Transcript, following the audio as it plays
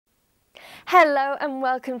Hello and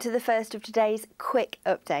welcome to the first of today's quick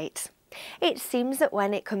updates. It seems that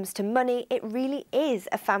when it comes to money, it really is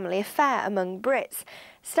a family affair among Brits.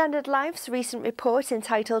 Standard Life's recent report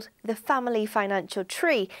entitled The Family Financial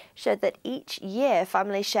Tree showed that each year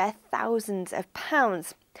families share thousands of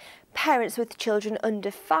pounds. Parents with children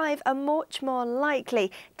under 5 are much more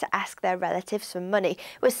likely to ask their relatives for money,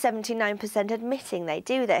 with 79% admitting they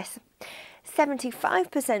do this.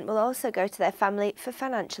 75% will also go to their family for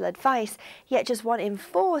financial advice, yet just 1 in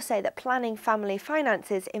 4 say that planning family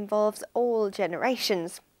finances involves all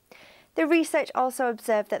generations. The research also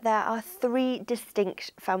observed that there are 3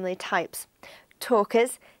 distinct family types: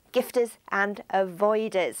 talkers, gifters and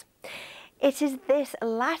avoiders. It is this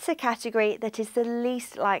latter category that is the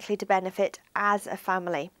least likely to benefit as a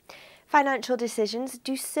family. Financial decisions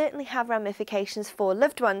do certainly have ramifications for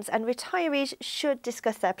loved ones, and retirees should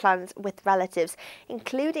discuss their plans with relatives,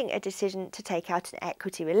 including a decision to take out an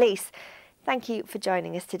equity release. Thank you for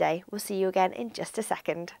joining us today. We'll see you again in just a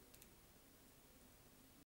second.